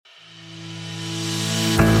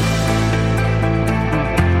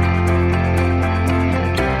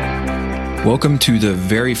Welcome to the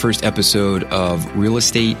very first episode of Real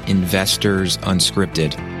Estate Investors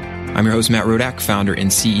Unscripted. I'm your host, Matt Rodak, founder and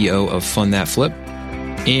CEO of Fund That Flip.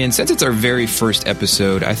 And since it's our very first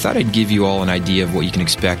episode, I thought I'd give you all an idea of what you can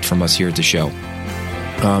expect from us here at the show.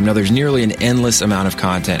 Now, there's nearly an endless amount of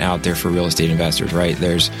content out there for real estate investors, right?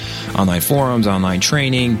 There's online forums, online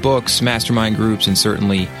training, books, mastermind groups, and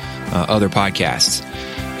certainly other podcasts.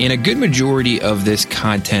 And a good majority of this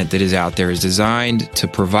content that is out there is designed to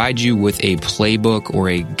provide you with a playbook or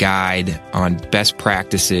a guide on best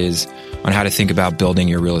practices on how to think about building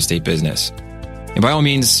your real estate business. And by all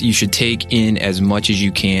means, you should take in as much as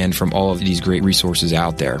you can from all of these great resources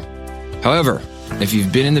out there. However, if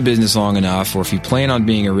you've been in the business long enough, or if you plan on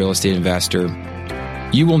being a real estate investor,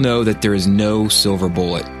 you will know that there is no silver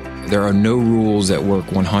bullet. There are no rules that work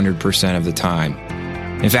 100% of the time.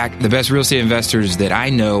 In fact, the best real estate investors that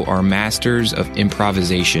I know are masters of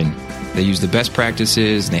improvisation. They use the best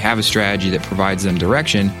practices and they have a strategy that provides them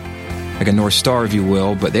direction, like a North Star, if you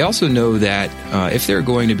will, but they also know that if they're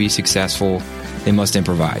going to be successful, they must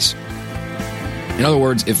improvise. In other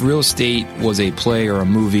words, if real estate was a play or a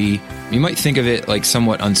movie, you might think of it like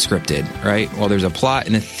somewhat unscripted, right? While there's a plot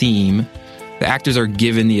and a theme, the actors are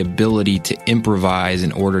given the ability to improvise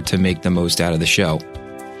in order to make the most out of the show.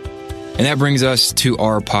 And that brings us to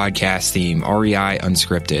our podcast theme, REI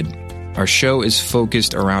Unscripted. Our show is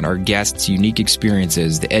focused around our guests' unique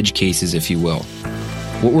experiences, the edge cases, if you will.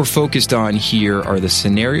 What we're focused on here are the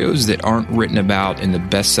scenarios that aren't written about in the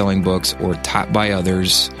best-selling books or taught by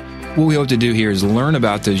others. What we hope to do here is learn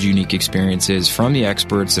about those unique experiences from the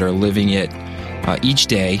experts that are living it each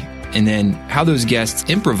day, and then how those guests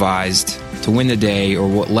improvised to win the day, or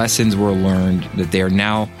what lessons were learned that they are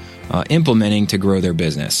now implementing to grow their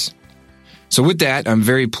business. So with that, I'm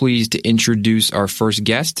very pleased to introduce our first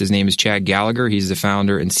guest. His name is Chad Gallagher. He's the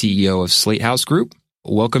founder and CEO of SlateHouse Group.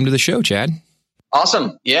 Welcome to the show, Chad.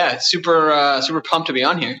 Awesome. Yeah, super pumped to be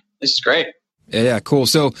on here. This is great. Yeah, cool.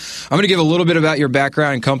 So I'm going to give a little bit about your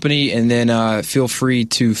background and company, and then feel free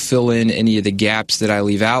to fill in any of the gaps that I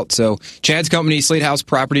leave out. So Chad's company, SlateHouse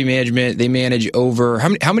Property Management, they manage over,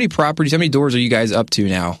 how many properties, how many doors are you guys up to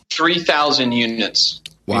now? 3,000 units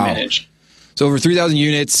we manage. So over 3,000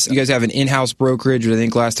 units. You guys have an in-house brokerage. I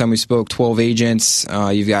think last time we spoke, 12 agents.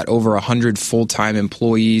 You've got over 100 full-time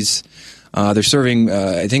employees. They're serving,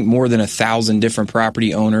 I think, more than 1,000 different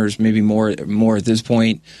property owners, maybe more at this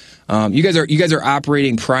point. You guys are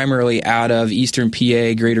operating primarily out of Eastern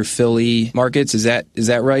PA, Greater Philly markets. Is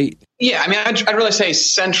that right? Yeah, I mean, I'd really say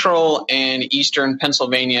Central and Eastern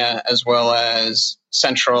Pennsylvania, as well as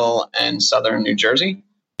Central and Southern New Jersey.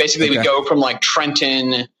 Basically, We go from like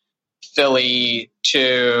Trenton, Philly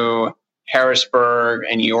to Harrisburg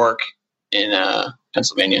and York in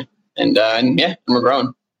Pennsylvania, and we're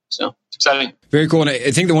growing. So it's exciting. Very cool. And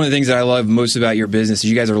I think that one of the things that I love most about your business is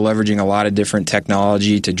you guys are leveraging a lot of different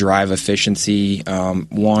technology to drive efficiency.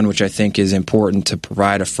 One, which I think is important to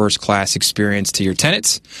provide a first-class experience to your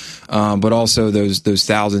tenants, but also those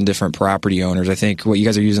 1,000 different property owners. I think what you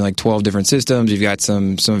guys are using like 12 different systems. You've got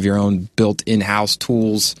some of your own built in-house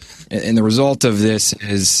tools, and the result of this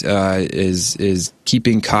is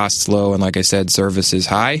keeping costs low and, like I said, services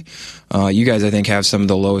high. You guys, I think, have some of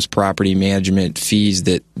the lowest property management fees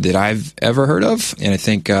that I've ever heard of, and I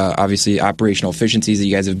think obviously operational efficiencies that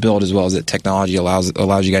you guys have built, as well as that technology allows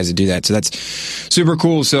you guys to do that. So that's super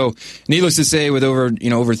cool. So needless to say, with over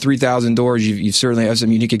 3,000 doors, you've certainly have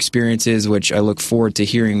some unique experiences, which I look forward to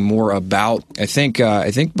hearing more about. I think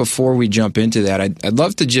before we jump into that, I'd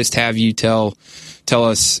love to just have you tell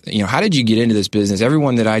us, how did you get into this business?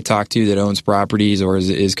 Everyone that I talk to that owns properties or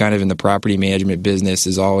is kind of in the property management business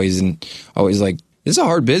is always like, this is a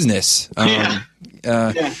hard business. How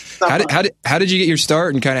did you get your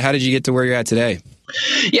start, and kind of how did you get to where you're at today?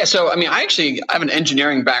 Yeah, so I mean, I have an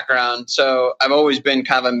engineering background, so I've always been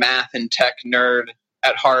kind of a math and tech nerd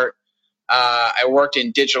at heart. I worked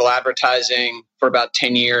in digital advertising for about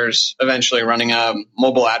 10 years, eventually running a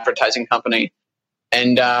mobile advertising company.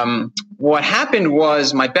 And what happened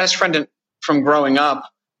was my best friend from growing up,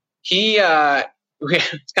 it's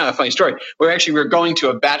kind of a funny story. We were going to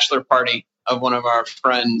a bachelor party of one of our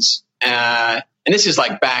friends, and this is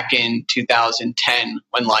like back in 2010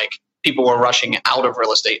 when like people were rushing out of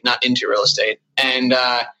real estate, not into real estate. And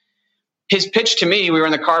his pitch to me, we were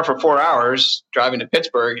in the car for 4 hours driving to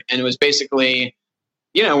Pittsburgh, and it was basically,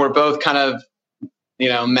 we're both kind of,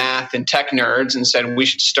 math and tech nerds, and said we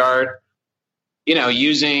should start,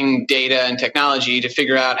 using data and technology to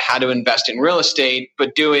figure out how to invest in real estate,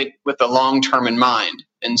 but do it with the long term in mind.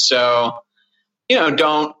 And so,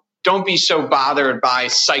 don't be so bothered by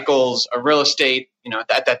cycles of real estate.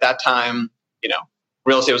 At that time,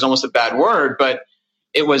 real estate was almost a bad word, but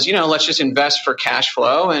it was, let's just invest for cash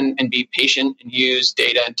flow and be patient and use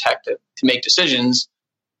data and tech to make decisions.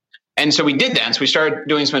 And so we did that. So we started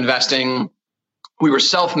doing some investing. We were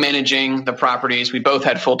self-managing the properties. We both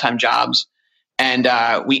had full-time jobs. And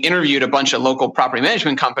we interviewed a bunch of local property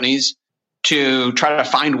management companies to try to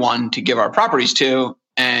find one to give our properties to,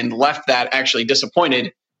 and left that actually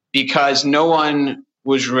disappointed because no one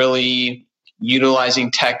was really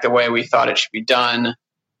utilizing tech the way we thought it should be done,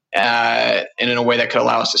 and in a way that could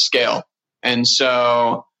allow us to scale. And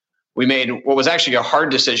so we made what was actually a hard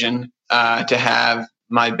decision to have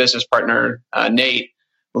my business partner, Nate,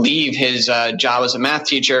 leave his job as a math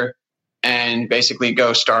teacher and basically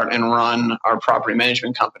go start and run our property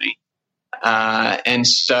management company. And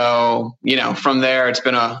so, from there, it's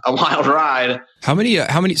been a wild ride. How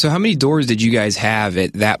many doors did you guys have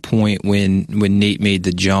at that point when Nate made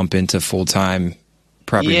the jump into full-time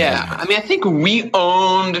property management? I mean, I think we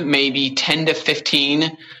owned maybe 10 to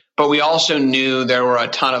 15, but we also knew there were a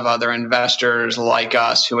ton of other investors like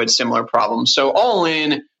us who had similar problems. So all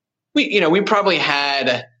in, we probably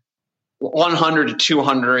had 100 to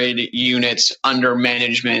 200 units under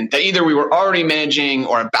management that either we were already managing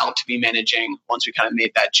or about to be managing once we kind of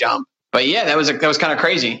made that jump. But yeah, that was kind of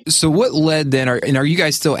crazy. So what led then? Are you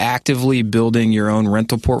guys still actively building your own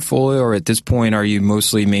rental portfolio, or at this point are you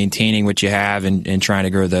mostly maintaining what you have and trying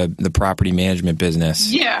to grow the property management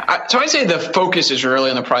business? Yeah, so I'd say the focus is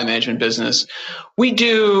really on the property management business. We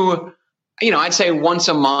do, I'd say once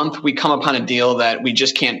a month we come upon a deal that we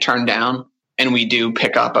just can't turn down. And we do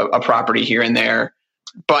pick up a property here and there,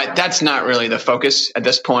 but that's not really the focus at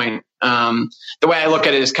this point. The way I look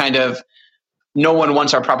at it is kind of no one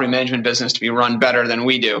wants our property management business to be run better than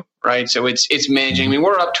we do, right? So it's managing. I mean,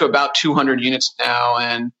 we're up to about 200 units now,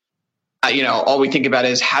 and all we think about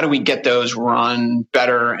is how do we get those run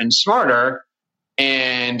better and smarter.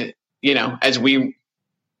 And as we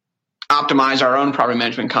optimize our own property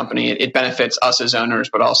management company, it benefits us as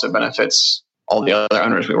owners, but also benefits all the other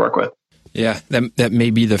owners we work with. Yeah, that may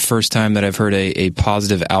be the first time that I've heard a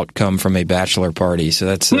positive outcome from a bachelor party. So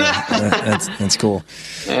that's cool.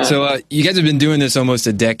 Yeah. So you guys have been doing this almost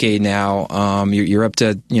a decade now. You're up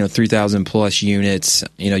to 3,000 plus units.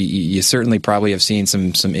 You certainly probably have seen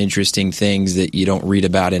some interesting things that you don't read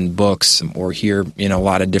about in books or hear in a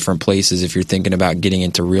lot of different places if you're thinking about getting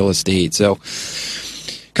into real estate. So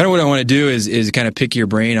kind of what I want to do is kind of pick your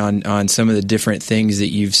brain on some of the different things that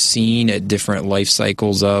you've seen at different life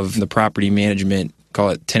cycles of the property management,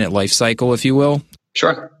 call it tenant life cycle, if you will.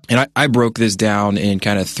 Sure. And I broke this down in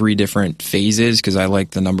kind of 3 different phases because I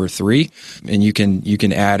like the number 3, and you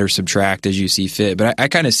can add or subtract as you see fit. But I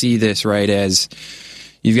kind of see this, right, as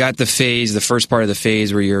you've got the first part of the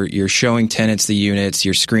phase where you're showing tenants the units,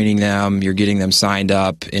 you're screening them, you're getting them signed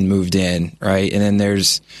up and moved in, right? And then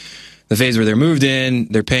there's the phase where they're moved in,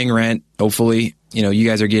 they're paying rent, hopefully. You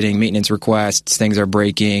guys are getting maintenance requests, things are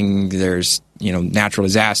breaking, there's, natural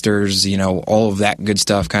disasters, all of that good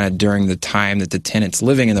stuff kind of during the time that the tenant's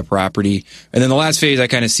living in the property. And then the last phase I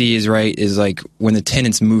kind of see is like when the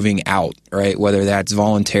tenant's moving out, right? Whether that's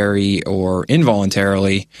voluntary or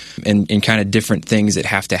involuntarily, and kind of different things that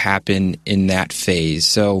have to happen in that phase.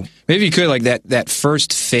 So maybe you could, like that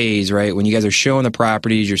first phase, right? When you guys are showing the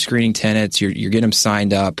properties, you're screening tenants, you're getting them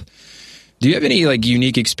signed up. Do you have any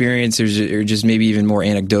unique experiences or just maybe even more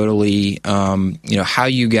anecdotally, how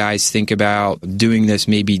you guys think about doing this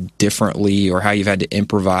maybe differently, or how you've had to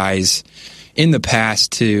improvise in the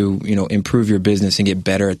past to, improve your business and get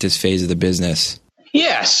better at this phase of the business?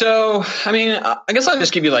 Yeah. So, I mean, I guess I'll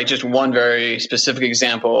just give you just one very specific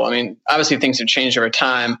example. I mean, obviously things have changed over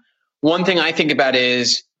time. One thing I think about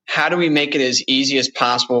is how do we make it as easy as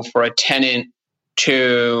possible for a tenant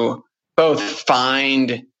to both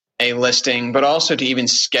find a listing, but also to even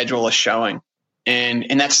schedule a showing.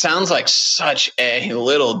 And that sounds like such a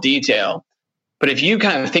little detail. But if you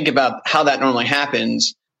kind of think about how that normally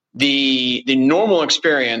happens, the normal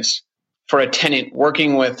experience for a tenant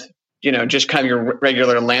working with, just kind of your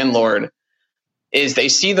regular landlord is they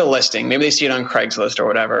see the listing. Maybe they see it on Craigslist or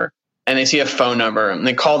whatever, and they see a phone number and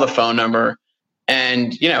they call the phone number,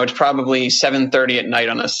 and, it's probably 7:30 at night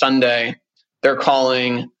on a Sunday. They're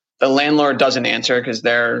calling. The landlord doesn't answer because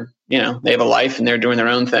they're, they have a life and they're doing their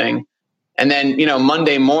own thing. And then,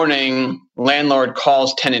 Monday morning, landlord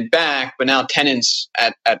calls tenant back, but now tenant's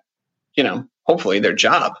at hopefully their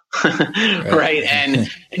job, right? And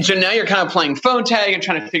so now you're kind of playing phone tag. You're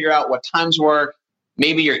trying to figure out what times work.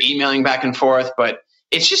 Maybe you're emailing back and forth, but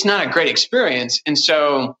it's just not a great experience. And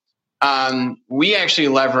so we actually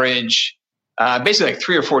leverage basically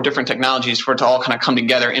 3 or 4 different technologies for it to all kind of come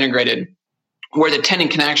together integrated, where the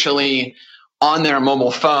tenant can actually on their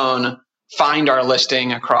mobile phone find our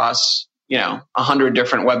listing across, 100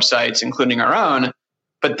 different websites, including our own,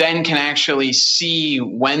 but then can actually see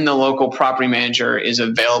when the local property manager is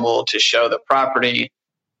available to show the property,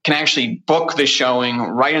 can actually book the showing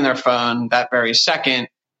right on their phone that very second.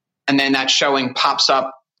 And then that showing pops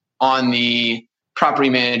up on the property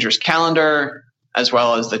manager's calendar as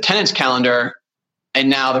well as the tenant's calendar. And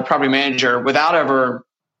now the property manager, without ever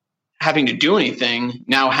having to do anything,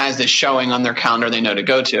 now has this showing on their calendar they know to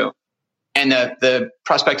go to. And the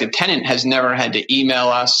prospective tenant has never had to email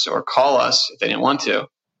us or call us if they didn't want to.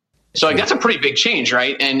 So that's a pretty big change,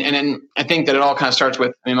 right? And I think that it all kind of starts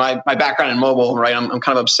with, my background in mobile, right? I'm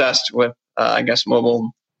kind of obsessed with,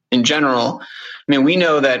 mobile in general. We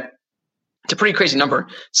know that it's a pretty crazy number.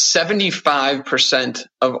 75%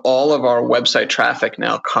 of all of our website traffic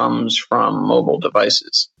now comes from mobile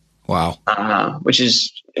devices. Wow. Which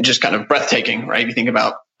is just kind of breathtaking, right? If you think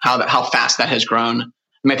about how fast that has grown.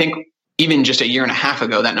 I think even just a year and a half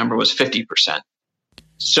ago, that number was 50%.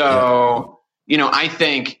 So, I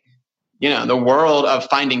think, the world of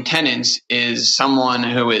finding tenants is someone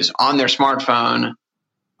who is on their smartphone,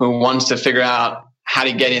 who wants to figure out how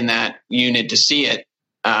to get in that unit to see it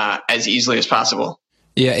as easily as possible.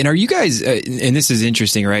 Yeah. And are you guys, and this is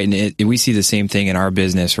interesting, right? And we see the same thing in our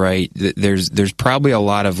business, right? There's probably a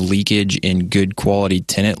lot of leakage in good quality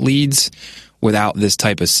tenant leads without this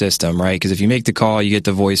type of system, right? Because if you make the call, you get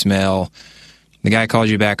the voicemail, the guy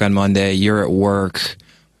calls you back on Monday, you're at work.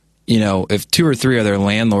 If 2 or 3 other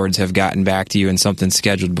landlords have gotten back to you and something's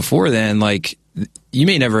scheduled before then, you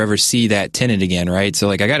may never ever see that tenant again, right?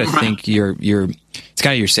 So I got to think it's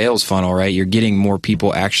kind of your sales funnel, right? You're getting more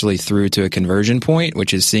people actually through to a conversion point,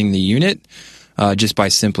 which is seeing the unit, just by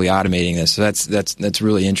simply automating this. So that's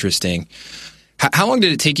really interesting. How long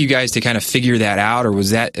did it take you guys to kind of figure that out, or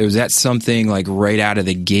was that something right out of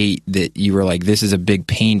the gate that you were like, this is a big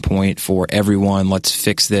pain point for everyone, let's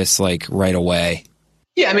fix this right away?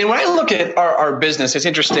 Yeah, when I look at our business, it's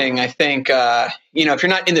interesting. I think, if you're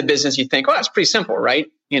not in the business, you think, that's pretty simple, right?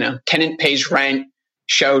 Tenant pays rent,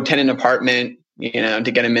 show tenant apartment, to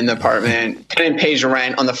get them in the apartment. Tenant pays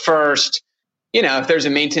rent on the first. If there's a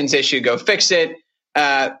maintenance issue, go fix it.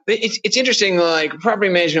 It's interesting, property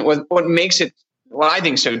management, what makes it, what I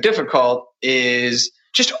think so difficult is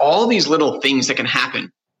just all these little things that can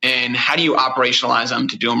happen. And how do you operationalize them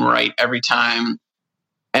to do them right every time?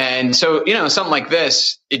 And so, something like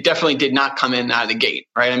this, it definitely did not come in out of the gate,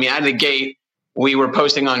 right? Out of the gate, we were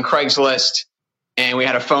posting on Craigslist and we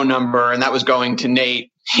had a phone number, and that was going to Nate,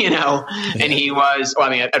 and he was,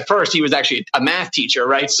 at first he was actually a math teacher,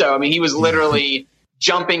 right? So, he was literally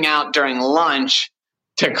jumping out during lunch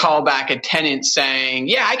to call back a tenant saying,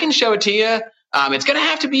 yeah, I can show it to you. It's going to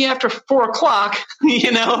have to be after 4:00,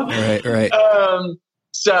 Right.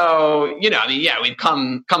 So, we've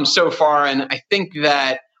come so far. And I think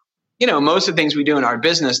that, most of the things we do in our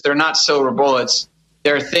business, they're not silver bullets.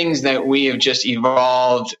 They're things that we have just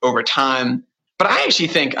evolved over time. But I actually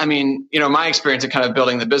think, my experience of kind of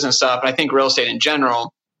building the business up, and I think real estate in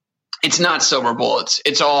general, it's not silver bullets.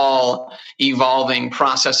 It's all evolving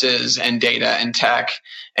processes and data and tech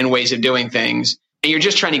and ways of doing things. And you're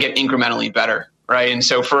just trying to get incrementally better, right? And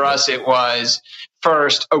so for us, it was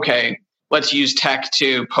first, okay, let's use tech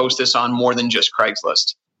to post this on more than just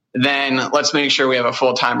Craigslist. Then let's make sure we have a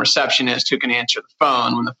full-time receptionist who can answer the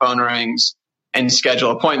phone when the phone rings and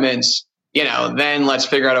schedule appointments. Then let's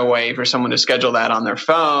figure out a way for someone to schedule that on their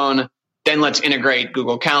phone. Then let's integrate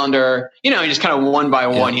Google Calendar. You just kind of one by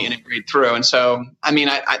one, you integrate through. And so,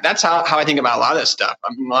 that's how I think about a lot of this stuff.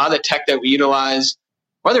 A lot of the tech that we utilize,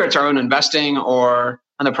 whether it's our own investing or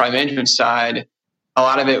on the private management side, a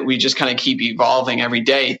lot of it, we just kind of keep evolving every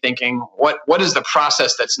day, thinking what is the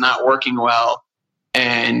process that's not working well,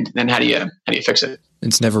 and then how do you fix it?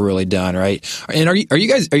 It's never really done, right? And are you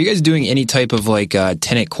guys doing any type of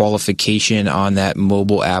tenant qualification on that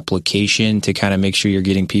mobile application to kind of make sure you're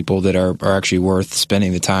getting people that are actually worth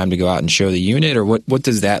spending the time to go out and show the unit, or what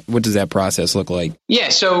does that process look like? Yeah,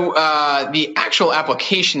 so the actual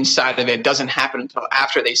application side of it doesn't happen until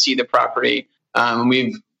after they see the property.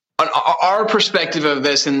 Our perspective of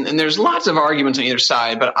this, and there's lots of arguments on either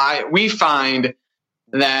side, but we find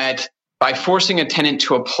that by forcing a tenant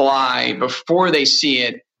to apply before they see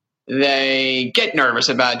it, they get nervous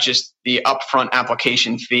about just the upfront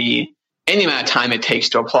application fee and the amount of time it takes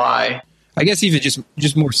to apply. I guess even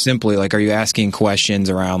just more simply, are you asking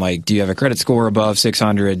questions around do you have a credit score above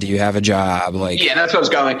 600? Do you have a job? Yeah, that's what I was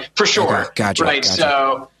going for sure. Okay, gotcha. Right. Gotcha.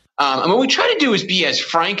 So, what we try to do is be as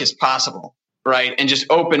frank as possible. Right. And just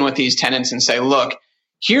open with these tenants and say, look,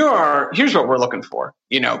 here's what we're looking for.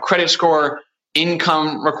 Credit score,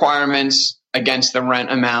 income requirements, against the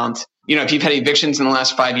rent amount. If you've had evictions in the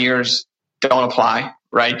last 5 years, don't apply,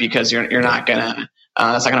 right? Because you're not gonna,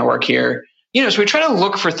 that's not gonna work here. So we try to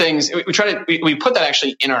look for things. We put that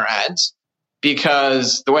actually in our ads,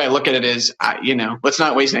 because the way I look at it is, let's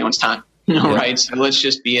not waste anyone's time, right? So let's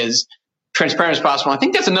just be as transparent as possible. I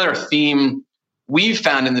think that's another theme we've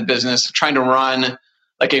found in the business, trying to run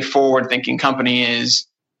like a forward-thinking company, is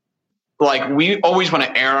like we always want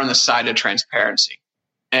to err on the side of transparency.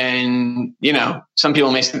 And, some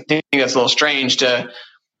people may think that's a little strange to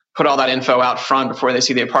put all that info out front before they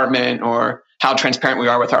see the apartment, or how transparent we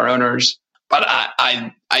are with our owners. But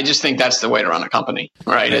I just think that's the way to run a company,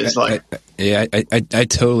 right? It's like, I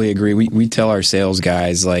totally agree. We tell our sales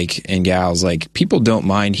guys and gals, people don't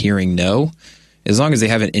mind hearing no, as long as they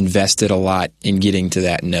haven't invested a lot in getting to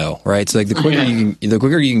that no, right? So the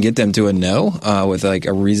quicker you can get them to a no with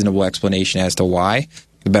a reasonable explanation as to why,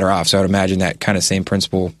 the better off. So I would imagine that kind of same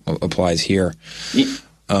principle applies here.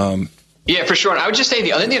 Yeah, for sure. And I would just say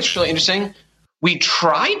the other thing that's really interesting, we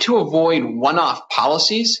try to avoid one-off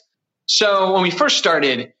policies. So when we first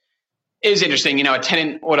started, it was interesting. A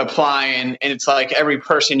tenant would apply, and it's like every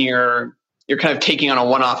person you're kind of taking on a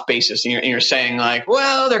one-off basis, and you're saying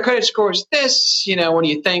well, their credit score is this. What do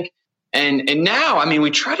you think? And now,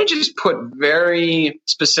 we try to just put very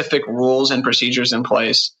specific rules and procedures in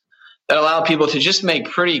place that allow people to just make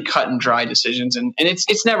pretty cut and dry decisions. And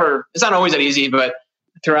it's not always that easy, but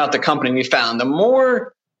throughout the company, we found the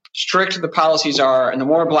more strict the policies are and the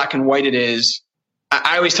more black and white it is.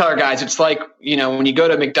 I always tell our guys, it's like, when you go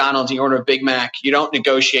to McDonald's and you order a Big Mac, you don't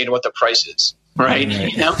negotiate what the price is, right?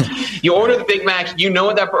 You order the Big Mac, you know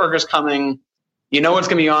what that burger's coming, you know what's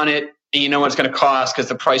going to be on it, and you know what it's going to cost because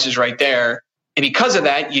the price is right there. And because of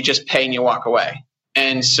that, you just pay and you walk away.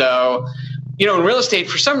 And so, in real estate,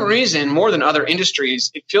 for some reason, more than other industries,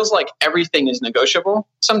 it feels like everything is negotiable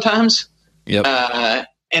sometimes. Yep.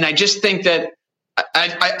 And I just think that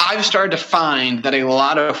I've started to find that a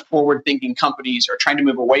lot of forward-thinking companies are trying to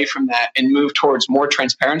move away from that and move towards more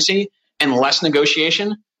transparency and less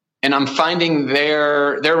negotiation. And I'm finding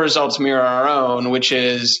their results mirror our own, which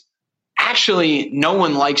is actually no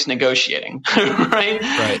one likes negotiating, right?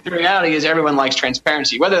 The reality is everyone likes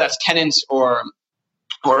transparency, whether that's tenants or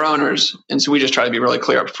owners. And so we just try to be really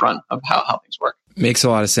clear up front of how things work. Makes a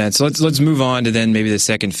lot of sense. So let's move on to then maybe the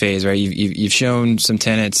second phase, right? You've shown some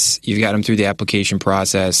tenants, you've got them through the application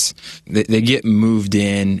process. They get moved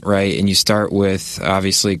in, right? And you start with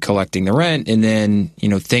obviously collecting the rent, and then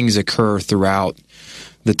things occur throughout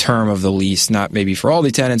the term of the lease, not maybe for all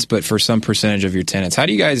the tenants, but for some percentage of your tenants. How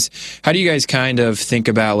do you guys kind of think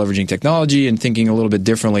about leveraging technology and thinking a little bit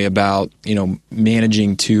differently about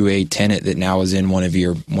managing to a tenant that now is in one of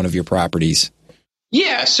your properties?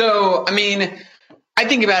 Yeah. So I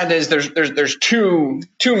think about it as there's two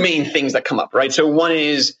main things that come up, right? So one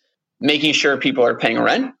is making sure people are paying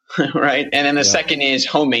rent, right? And then the second is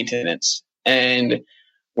home maintenance. And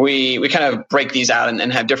we kind of break these out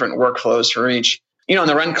and have different workflows for each. On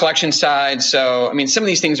the rent collection side, so some of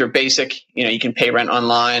these things are basic. You can pay rent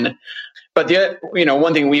online, but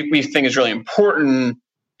one thing we think is really important,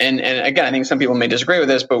 and again, I think some people may disagree with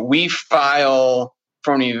this, but we file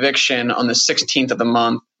for an eviction on the 16th of the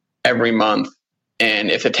month every month. And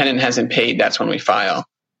if the tenant hasn't paid, that's when we file.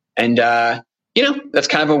 And, that's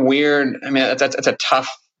kind of a weird, that's a tough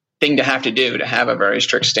thing to have to do, to have a very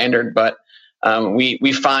strict standard. But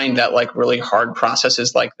we find that really hard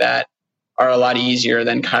processes like that are a lot easier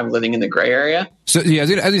than kind of living in the gray area. So yeah, I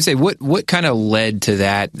was going to say, what kind of led to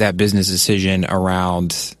that business decision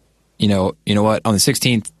around, you know what, on the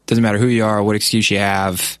 16th, doesn't matter who you are, what excuse you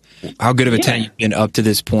have, how good of a tenant you've been up to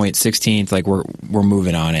this point, 16th, we're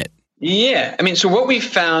moving on it. Yeah. So what we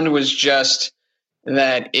found was just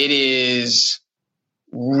that it is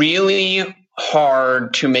really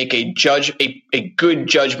hard to make a good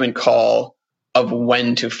judgment call of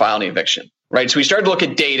when to file an eviction, right? So we started to look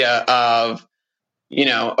at data of,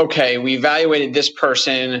 okay, we evaluated this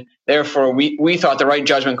person, therefore we thought the right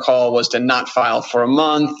judgment call was to not file for a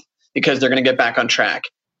month because they're going to get back on track.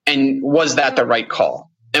 And was that the right call?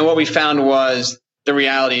 And what we found was the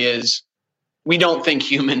reality is we don't think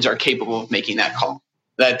humans are capable of making that call,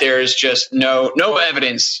 that there's just no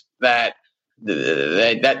evidence that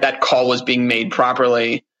that call was being made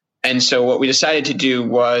properly. And so what we decided to do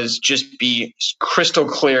was just be crystal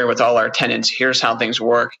clear with all our tenants. Here's how things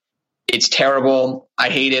work. It's terrible. I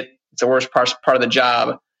hate it. It's the worst part of the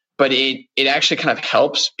job. But it actually kind of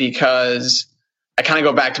helps, because I kind of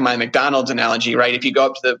go back to my McDonald's analogy, right? If you go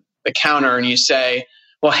up to the counter and you say,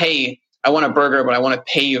 well, hey, I want a burger, but I want to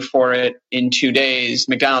pay you for it in 2 days.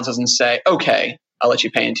 McDonald's doesn't say, okay, I'll let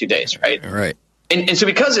you pay in 2 days, right? Right. And so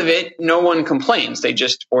because of it, no one complains. They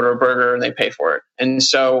just order a burger and they pay for it. And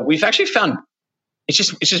so we've actually found it's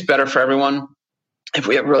just better for everyone if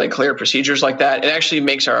we have really clear procedures like that. It actually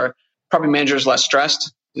makes our property managers less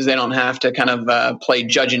stressed because they don't have to kind of play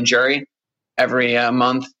judge and jury every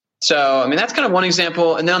month. So, I mean, that's kind of one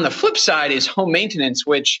example. And then on the flip side is home maintenance,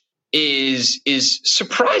 which is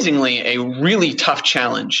surprisingly a really tough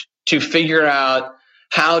challenge to figure out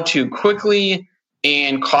how to quickly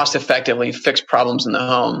and cost effectively fix problems in the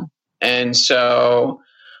home. And so,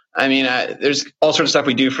 I mean, there's all sorts of stuff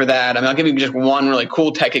we do for that. I mean, I'll give you just one really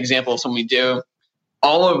cool tech example of something we do.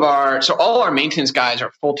 All our maintenance guys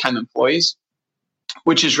are full-time employees,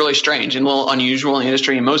 which is really strange and a little unusual in the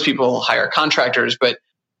industry. And most people hire contractors, but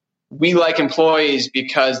we like employees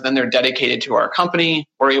because then they're dedicated to our company.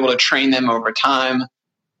 We're able to train them over time.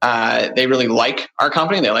 They really like our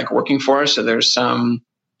company. They like working for us. So there's some,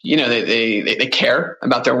 they care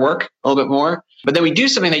about their work a little bit more. But then we do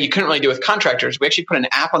something that you couldn't really do with contractors. We actually put an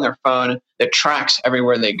app on their phone that tracks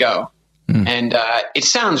everywhere they go. And it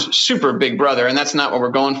sounds super big brother, and that's not what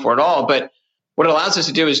we're going for at all. But what it allows us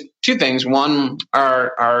to do is two things. One,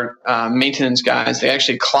 our maintenance guys, they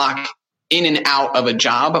actually clock in and out of a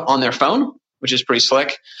job on their phone, which is pretty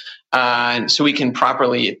slick. So we can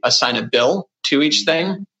properly assign a bill to each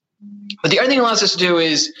thing. But the other thing it allows us to do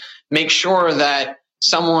is make sure that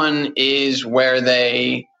someone is where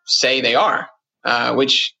they say they are,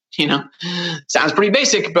 which, sounds pretty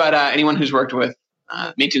basic, but anyone who's worked with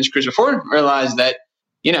maintenance crews before realize that,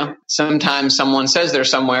 sometimes someone says they're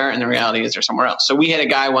somewhere and the reality is they're somewhere else. So we had a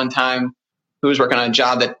guy one time who was working on a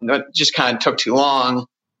job that just kind of took too long.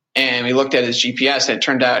 And we looked at his GPS and it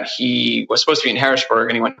turned out he was supposed to be in Harrisburg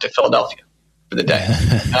and he went to Philadelphia for the day.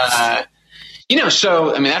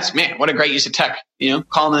 So, I mean, what a great use of tech,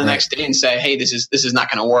 call them the next day and say, hey, this is not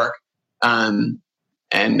going to work. So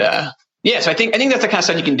I think that's the kind of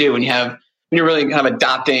stuff you can do when you're really kind of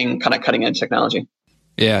adopting kind of cutting edge technology.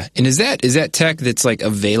 Yeah. And is that tech that's like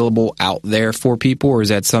available out there for people, or is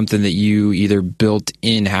that something that you either built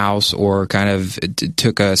in-house or kind of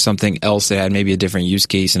took something else that had maybe a different use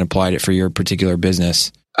case and applied it for your particular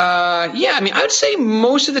business? I mean, I would say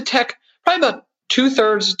most of the tech, probably about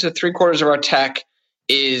 2/3 to 3/4 of our tech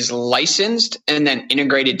is licensed and then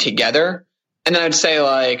integrated together. And then I'd say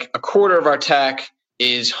like 1/4 of our tech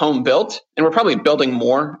is home built, and we're probably building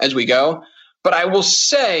more as we go. But I will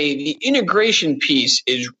say the integration piece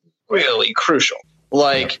is really crucial.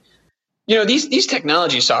 Like, these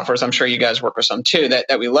technology softwares, I'm sure you guys work with some too,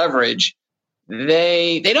 that we leverage,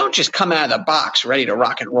 they don't just come out of the box ready to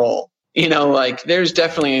rock and roll. There's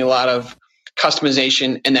definitely a lot of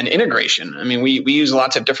customization and then integration. I mean, we use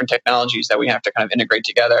lots of different technologies that we have to kind of integrate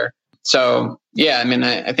together. So, yeah, I mean,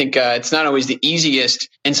 I think it's not always the easiest.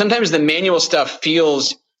 And sometimes the manual stuff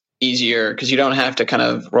feels easier because you don't have to kind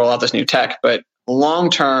of roll out this new tech. But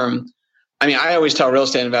long term, I mean, I always tell real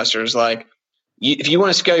estate investors, like, if you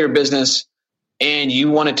want to scale your business and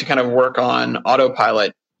you want it to kind of work on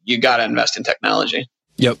autopilot, you got to invest in technology.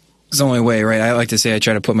 Yep. It's the only way, right? I like to say I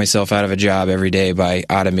try to put myself out of a job every day by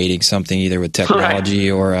automating something either with technology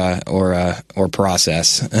or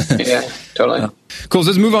process. Yeah, totally. Cool.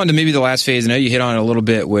 So let's move on to maybe the last phase. I know you hit on it a little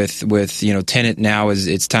bit with tenant now is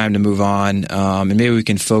it's time to move on, and maybe we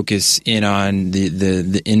can focus in on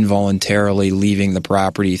the involuntarily leaving the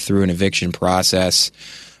property through an eviction process.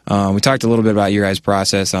 We talked a little bit about your guys'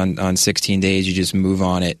 process on 16 days. You just move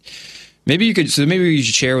on it. Maybe you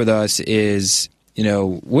should share with us is,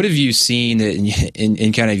 what have you seen that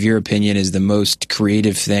in kind of your opinion is the most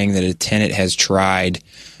creative thing that a tenant has tried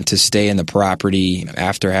to stay in the property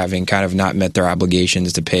after having kind of not met their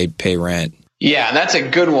obligations to pay rent? Yeah, that's a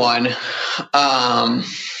good one.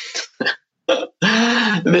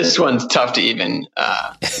 This one's tough to even.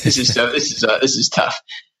 This is tough.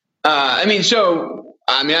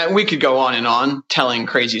 We could go on and on telling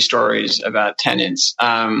crazy stories about tenants.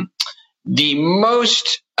 The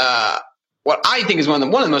most what I think is one of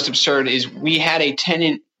the most absurd is we had a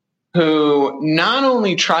tenant who not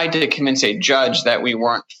only tried to convince a judge that we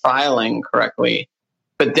weren't filing correctly,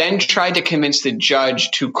 but then tried to convince the judge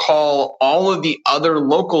to call all of the other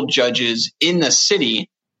local judges in the city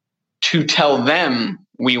to tell them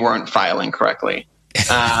we weren't filing correctly.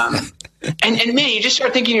 And man, you just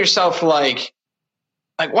start thinking to yourself like,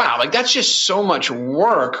 wow, like that's just so much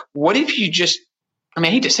work. What if you just, I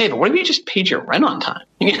hate to say it, but what if you just paid your rent on time?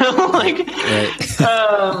 Right.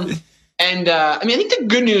 I think the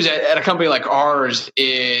good news at a company like ours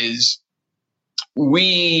is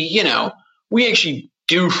we actually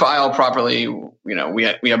do file properly.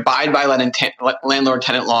 We abide by landlord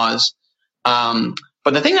tenant laws.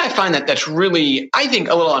 But the thing I find that's really, I think,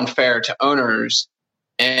 a little unfair to owners,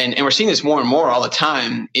 and we're seeing this more and more all the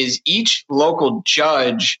time, is each local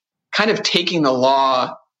judge kind of taking the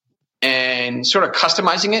law and sort of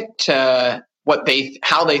customizing it to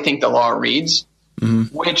how they think the law reads,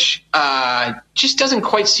 which just doesn't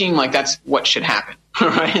quite seem like that's what should happen,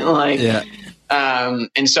 right? Like, yeah.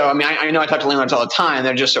 And so, I mean, I know I talk to landlords all the time.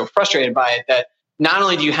 They're just so frustrated by it that not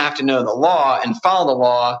only do you have to know the law and follow the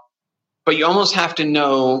law, but you almost have to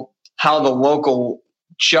know how the local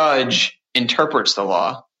judge interprets the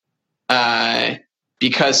law,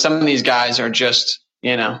 because some of these guys are just,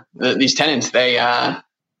 these tenants, they are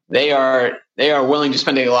willing to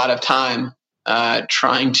spend a lot of time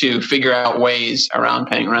trying to figure out ways around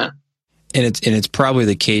paying rent. And it's probably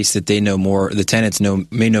the case that they know more. The tenants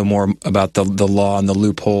may know more about the law and the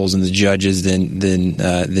loopholes and the judges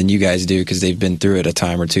than you guys do, because they've been through it a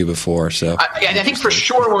time or two before. So I think for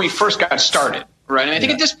sure when we first got started, right? And I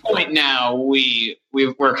think at this point now we're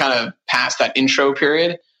kind of past that intro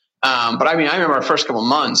period. But I mean, I remember our first couple of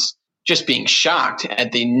months just being shocked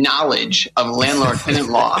at the knowledge of landlord-tenant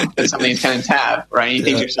law that some of these tenants have, right? And you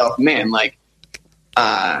think to yourself, man, like.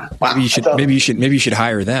 Wow. Maybe you should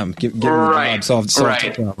hire them. Give them a job, solve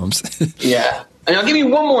the problems. Yeah, and I'll give you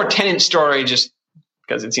one more tenant story, just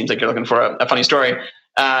because it seems like you're looking for a funny story.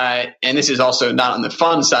 And this is also not on the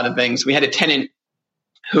fun side of things. We had a tenant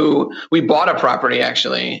who we bought a property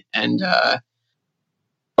actually, and a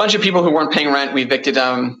bunch of people who weren't paying rent. We evicted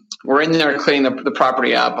them. We're in there cleaning the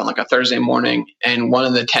property up on like a Thursday morning, and one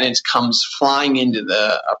of the tenants comes flying into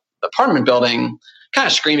the apartment building, kind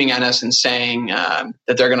of screaming at us and saying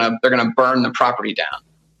that they're gonna burn the property down.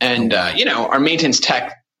 And our maintenance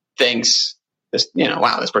tech thinks this,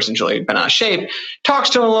 wow, this person's really been out of shape.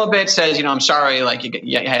 Talks to him a little bit, says, I'm sorry, like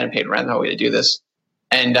you hadn't paid rent, the way to do this.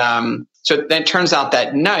 And so then it turns out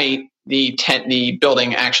that night the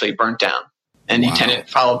building actually burnt down, and the tenant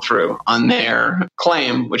followed through on their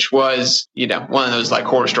claim, which was one of those like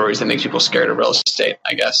horror stories that makes people scared of real estate,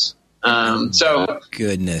 I guess. So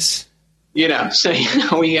goodness. So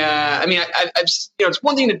it's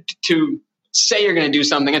one thing to say you're going to do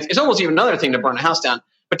something. It's almost even another thing to burn a house down.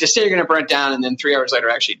 But to say you're going to burn it down and then 3 hours later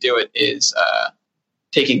actually do it is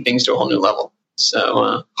taking things to a whole new level.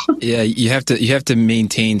 So yeah, you have to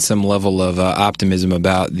maintain some level of optimism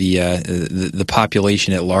about the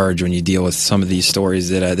population at large when you deal with some of these stories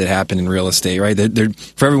that happen in real estate, right?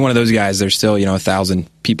 For every one of those guys, there's still 1,000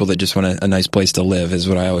 people that just want a nice place to live, is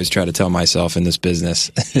what I always try to tell myself in this business.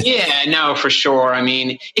 Yeah, no, for sure. I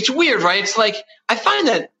mean, it's weird, right? It's like I find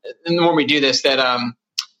that the more we do this, that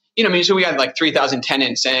so we got like 3,000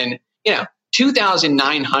 tenants, and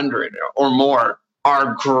 2,900 or more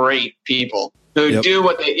are great people who do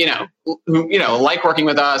what they, who like working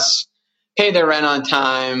with us, pay their rent on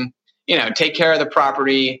time, take care of the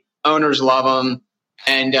property. Owners love them,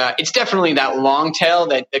 and it's definitely that long tail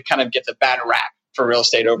that kind of gets a bad rap for real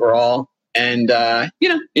estate overall. And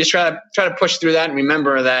you just try to push through that and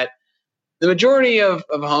remember that the majority of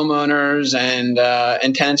homeowners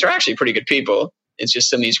and tenants are actually pretty good people. It's just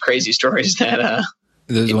some of these crazy stories that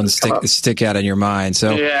those ones stick out in your mind.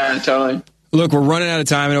 So yeah, totally. Look, we're running out of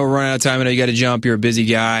time. I know you got to jump. You're a busy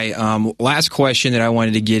guy. Last question that I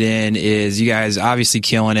wanted to get in is, you guys obviously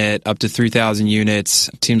killing it, up to 3,000 units.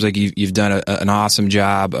 It seems like you've done an awesome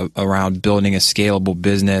job around building a scalable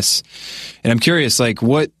business. And I'm curious, like,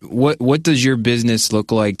 what does your business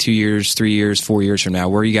look like 2 years, 3 years, 4 years from now?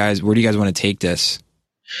 Where do you guys want to take this?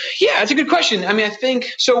 Yeah, it's a good question. I mean, I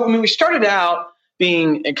think so. I mean, we started out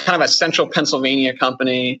being a kind of a central Pennsylvania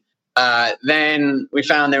company. Then we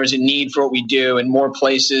found there was a need for what we do in more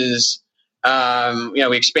places.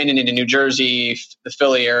 We expanded into New Jersey, the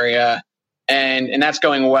Philly area, and that's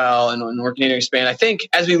going well. And we're continuing to expand. I think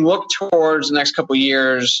as we look towards the next couple of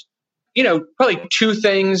years, probably two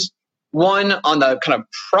things. One, on the kind of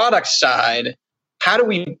product side, how do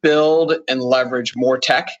we build and leverage more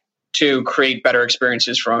tech to create better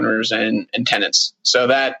experiences for owners and tenants? So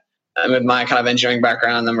that, with my kind of engineering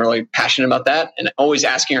background, I'm really passionate about that, and always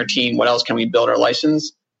asking our team, what else can we build or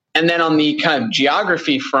license? And then on the kind of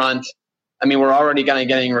geography front, I mean, we're already kind of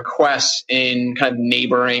getting requests in kind of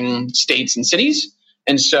neighboring states and cities.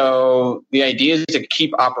 And so the idea is to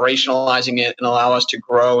keep operationalizing it and allow us to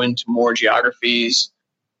grow into more geographies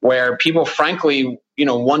where people, frankly,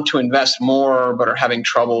 want to invest more, but are having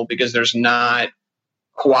trouble because there's not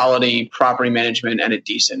quality property management at a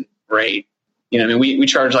decent rate. We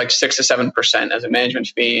charge like 6 to 7% as a management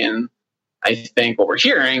fee. And I think what we're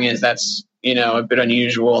hearing is that's, a bit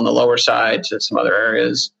unusual on the lower side to some other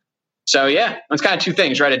areas. So yeah, it's kind of two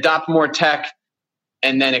things, right? Adopt more tech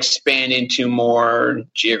and then expand into more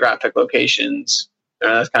geographic locations.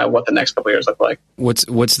 that's kind of what the next couple of years look like.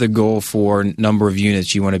 What's the goal for number of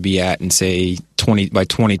units you want to be at in, say, by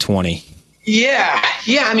 2020? Yeah.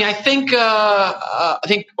 I mean, I think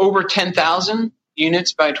over 10,000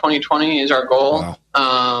 units by 2020 is our goal.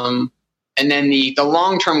 Wow. And then the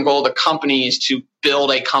long-term goal of the company is to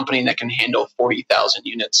build a company that can handle 40,000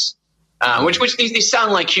 units, which these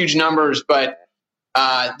sound like huge numbers, but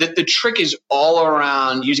the trick is all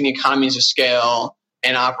around using economies of scale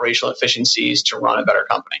and operational efficiencies to run a better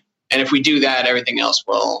company. And if we do that, everything else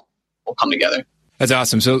will come together. That's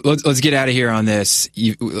awesome. So let's get out of here on this.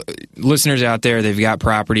 Listeners out there, they've got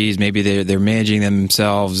properties. Maybe they're managing them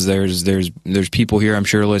themselves. There's people here, I'm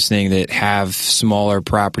sure, listening that have smaller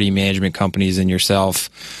property management companies than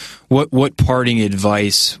yourself. What parting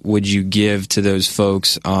advice would you give to those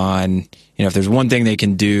folks on, if there's one thing they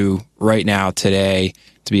can do right now today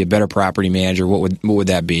to be a better property manager, what would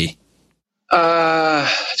that be?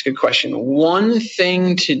 That's a good question. One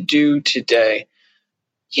thing to do today.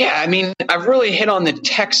 Yeah, I mean, I've really hit on the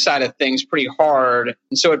tech side of things pretty hard,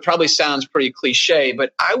 and so it probably sounds pretty cliche,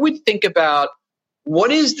 but I would think about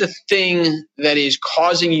what is the thing that is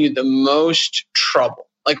causing you the most trouble?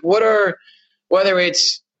 Like whether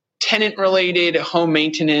it's tenant-related, home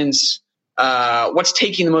maintenance, what's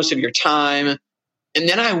taking the most of your time? And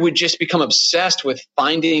then I would just become obsessed with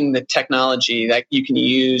finding the technology that you can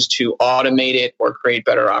use to automate it or create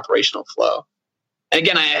better operational flow. And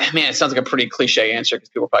again, it sounds like a pretty cliche answer because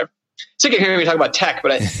people are probably sick of hearing me talk about tech,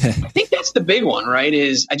 but I think that's the big one, right?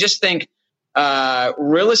 I just think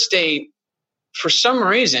real estate, for some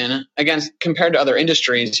reason, again, compared to other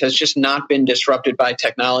industries, has just not been disrupted by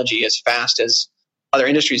technology as fast as other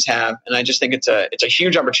industries have. And I just think it's a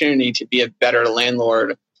huge opportunity to be a better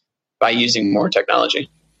landlord by using more technology.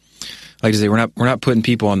 Like I say, we're not putting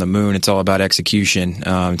people on the moon. It's all about execution.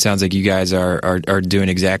 It sounds like you guys are doing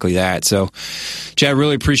exactly that. So, Chad,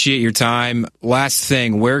 really appreciate your time. Last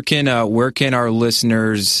thing, where can our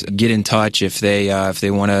listeners get in touch if they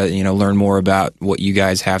want to learn more about what you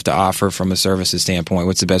guys have to offer from a services standpoint?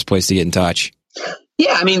 What's the best place to get in touch?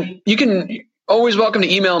 Yeah, I mean, you can always welcome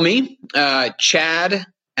to email me, Chad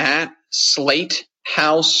at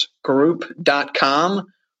SlateHouseGroup.com,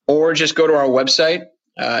 or just go to our website.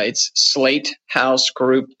 It's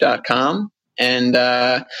SlateHouseGroup.com. And we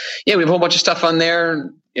have a whole bunch of stuff on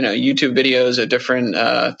there, YouTube videos of different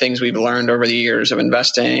things we've learned over the years of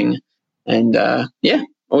investing. And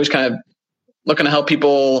always kind of looking to help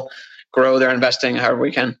people grow their investing however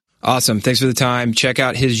we can. Awesome. Thanks for the time. Check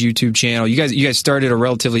out his YouTube channel. You guys started a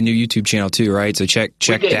relatively new YouTube channel too, right? So check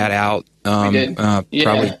that out. We did.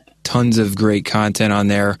 Probably tons of great content on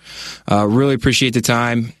there. Really appreciate the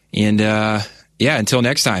time. And until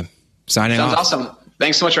next time, signing off. Sounds awesome.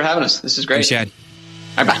 Thanks so much for having us. This is great. Thanks, Chad.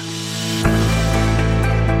 All right, bye.